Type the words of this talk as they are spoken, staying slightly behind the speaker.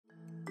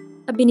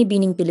A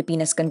Binibining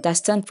Pilipinas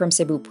contestant from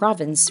Cebu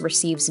province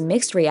receives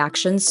mixed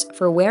reactions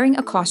for wearing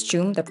a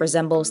costume that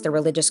resembles the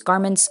religious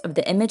garments of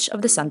the image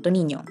of the Santo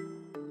Niño.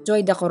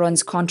 Joy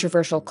Dacoron's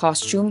controversial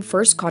costume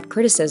first caught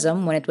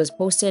criticism when it was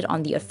posted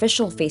on the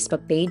official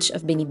Facebook page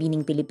of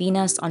Binibining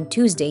Pilipinas on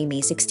Tuesday, May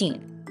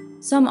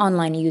 16. Some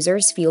online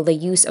users feel the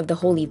use of the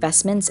holy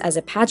vestments as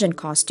a pageant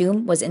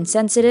costume was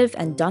insensitive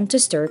and done to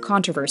stir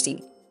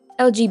controversy.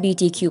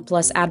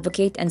 LGBTQ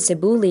advocate and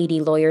Cebu Lady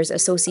Lawyers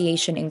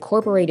Association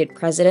Incorporated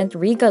President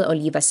Regal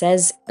Oliva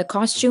says the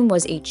costume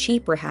was a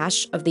cheap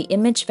rehash of the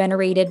image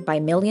venerated by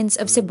millions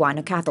of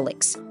Cebuano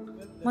Catholics.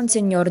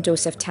 Monsignor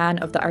Joseph Tan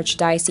of the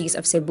Archdiocese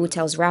of Cebu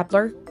tells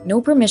Rappler,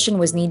 no permission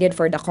was needed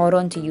for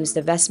Dacoron to use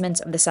the vestments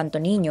of the Santo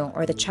Niño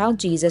or the Child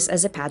Jesus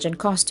as a pageant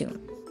costume.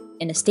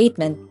 In a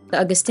statement, the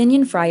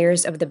Augustinian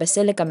friars of the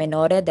Basilica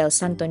Menore del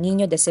Santo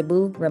Niño de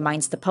Cebu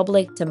reminds the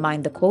public to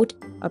mind the quote,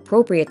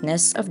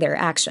 appropriateness of their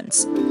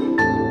actions.